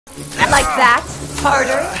Like that?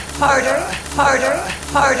 Harder, harder, harder,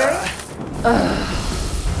 harder. Ugh.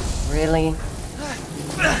 Really?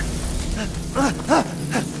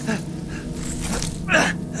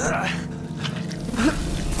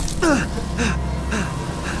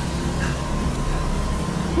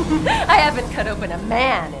 I haven't cut open a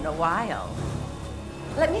man in a while.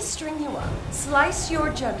 Let me string you up, slice your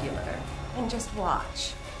jugular, and just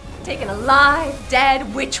watch. Taken alive,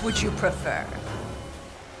 dead, which would you prefer?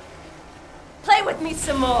 Play with me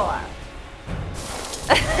some more.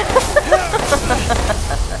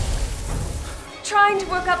 Trying to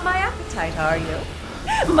work up my appetite, are you?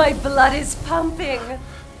 My blood is pumping.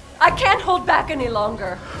 I can't hold back any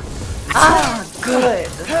longer. Ah, good.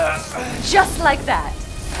 Just like that.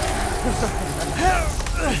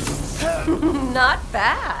 Not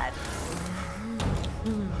bad.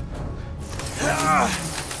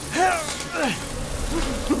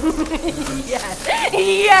 Yes,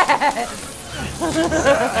 yes.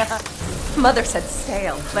 Mother said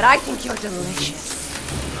stale, but I think you're delicious.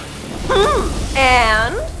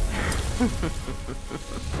 And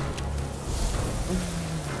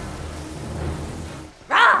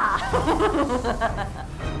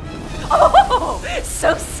oh,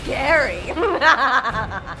 so scary.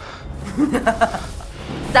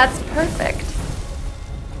 That's perfect.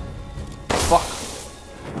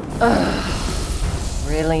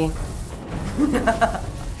 Really?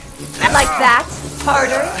 Like that?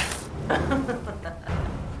 Harder?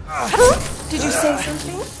 Did you say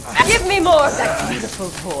something? Give me more of that beautiful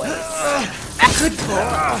voice. Good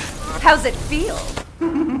boy. How's it feel?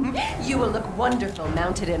 You will look wonderful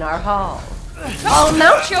mounted in our hall. I'll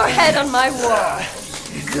mount your head on my wall.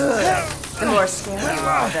 Good. The more scary you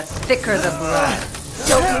are, the thicker the blood.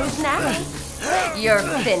 Don't move now. You're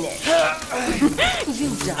finished. You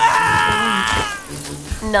died.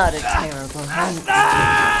 Not a terrible hunt.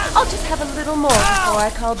 I'll just have a little more before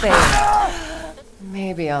I call Babe.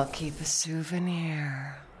 Maybe I'll keep a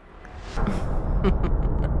souvenir.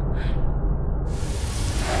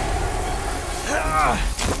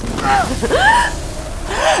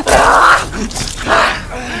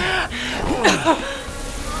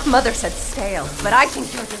 Mother said stale, but I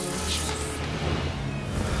think you're delicious.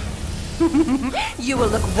 You will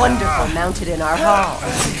look wonderful mounted in our hall.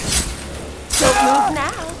 Don't move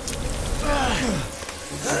now.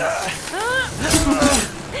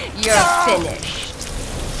 You're finished.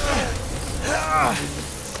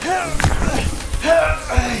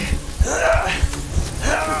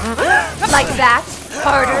 Like that?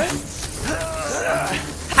 Harder?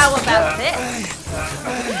 How about this?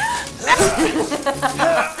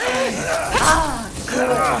 Ah,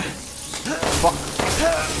 good.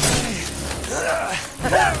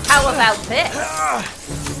 How about this?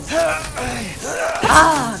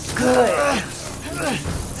 Ah, good.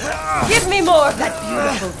 Give me more of that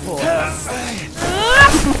beautiful voice.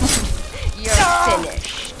 You're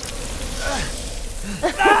finished.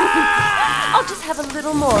 I'll just have a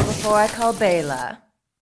little more before I call Bela.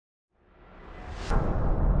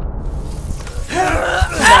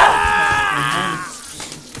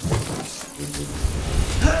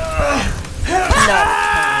 Not a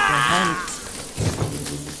terrible hunt.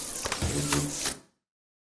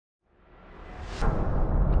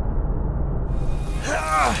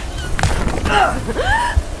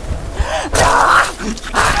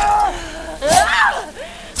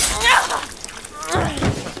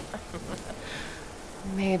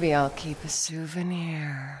 Maybe I'll keep a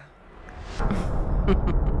souvenir.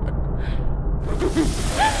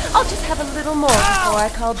 I'll just have a little more before I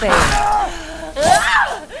call Babe.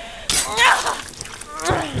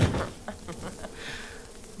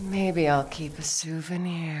 Maybe I'll keep a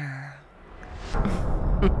souvenir.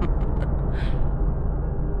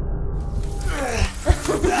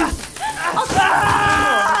 I'll just have a little more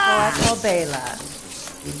before I call Bela.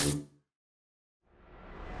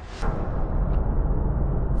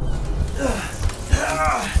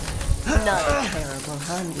 Not a terrible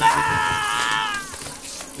hunt.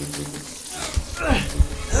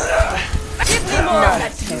 Give me more of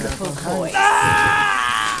that beautiful voice.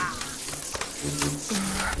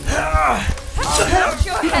 I'll mount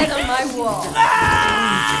your head on my wall.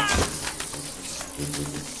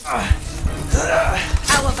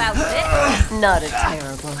 How about this? Not a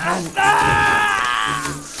terrible hunt.